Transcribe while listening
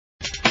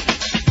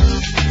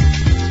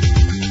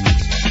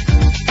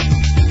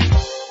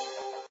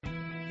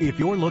If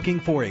you're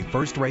looking for a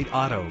first-rate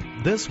auto,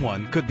 this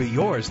one could be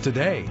yours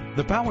today.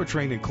 The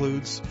powertrain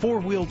includes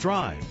four-wheel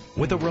drive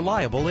with a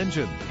reliable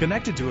engine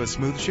connected to a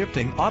smooth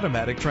shifting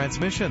automatic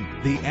transmission.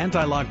 The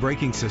anti-lock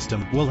braking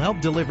system will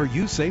help deliver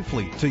you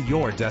safely to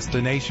your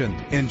destination.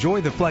 Enjoy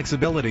the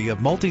flexibility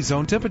of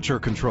multi-zone temperature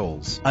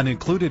controls. An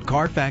included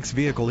Carfax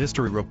vehicle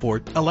history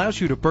report allows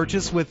you to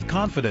purchase with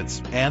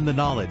confidence and the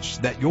knowledge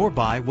that your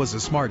buy was a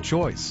smart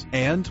choice.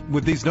 And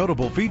with these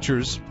notable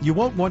features, you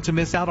won't want to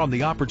miss out on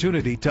the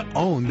opportunity to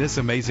own this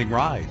amazing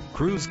ride.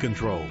 Cruise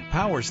control,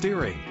 power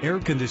steering, air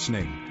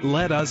conditioning.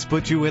 Let us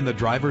put you in the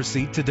driver's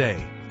seat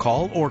today.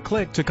 Call or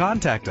click to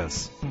contact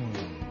us.